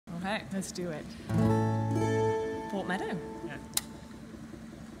Okay. Let's do it. Port Meadow. Yeah.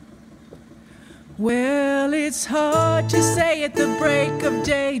 Well, it's hard to say at the break of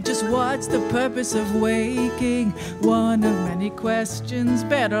day just what's the purpose of waking. One of many questions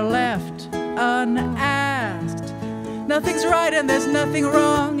better left unasked. Nothing's right and there's nothing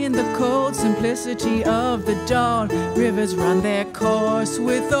wrong in the cold simplicity of the dawn. Rivers run their course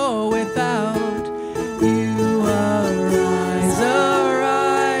with or without you. Arise,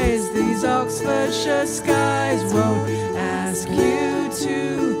 arise, these Oxfordshire skies won't ask you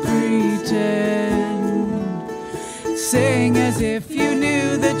to pretend. Sing as if you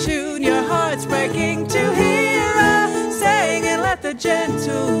knew the tune your heart's breaking to hear. Sing and let the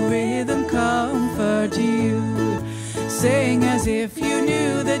gentle rhythm comfort you. Sing as if you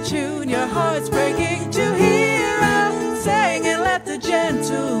knew the tune your heart's breaking to hear. Sing and let the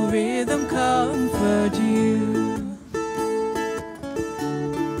gentle rhythm comfort you.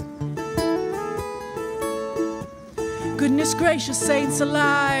 Goodness gracious, saints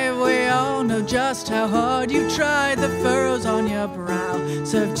alive, we all know just how hard you tried. The furrows on your brow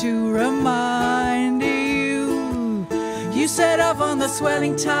serve to remind you. You set off on the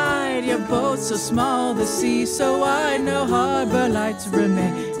swelling tide, your boat so small, the sea so wide. No harbor lights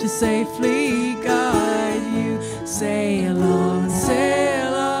remain to safely guide you. Sail on,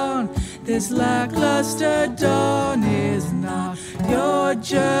 this lackluster dawn is not your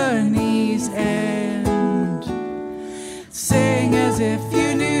journey's end. Sing as if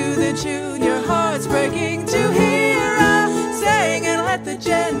you knew the tune your heart's breaking to hear. Sing and let the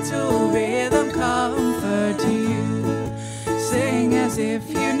gentle rhythm comfort you. Sing as if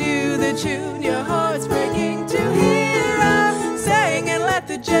you knew the tune your heart's breaking to hear. Sing and let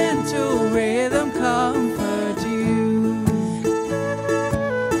the gentle rhythm comfort you.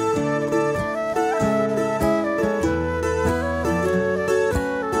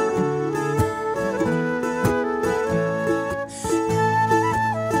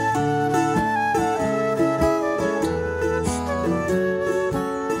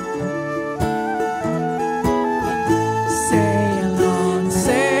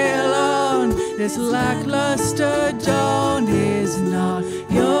 This lackluster dawn is not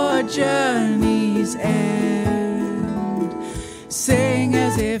your journey's end. Sing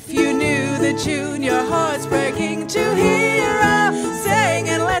as if you knew the tune your heart's breaking to hear. Sing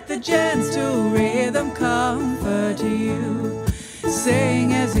and let the gentle rhythm comfort you.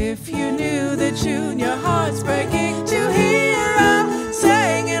 Sing as if you knew the tune your heart's breaking to hear.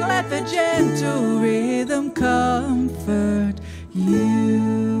 Sing and let the gentle rhythm comfort you.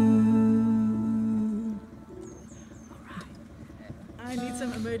 I need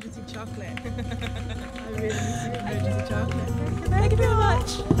some emergency chocolate. I really need some emergency chocolate. Thank you very much.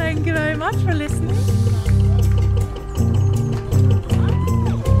 Thank you very much for listening.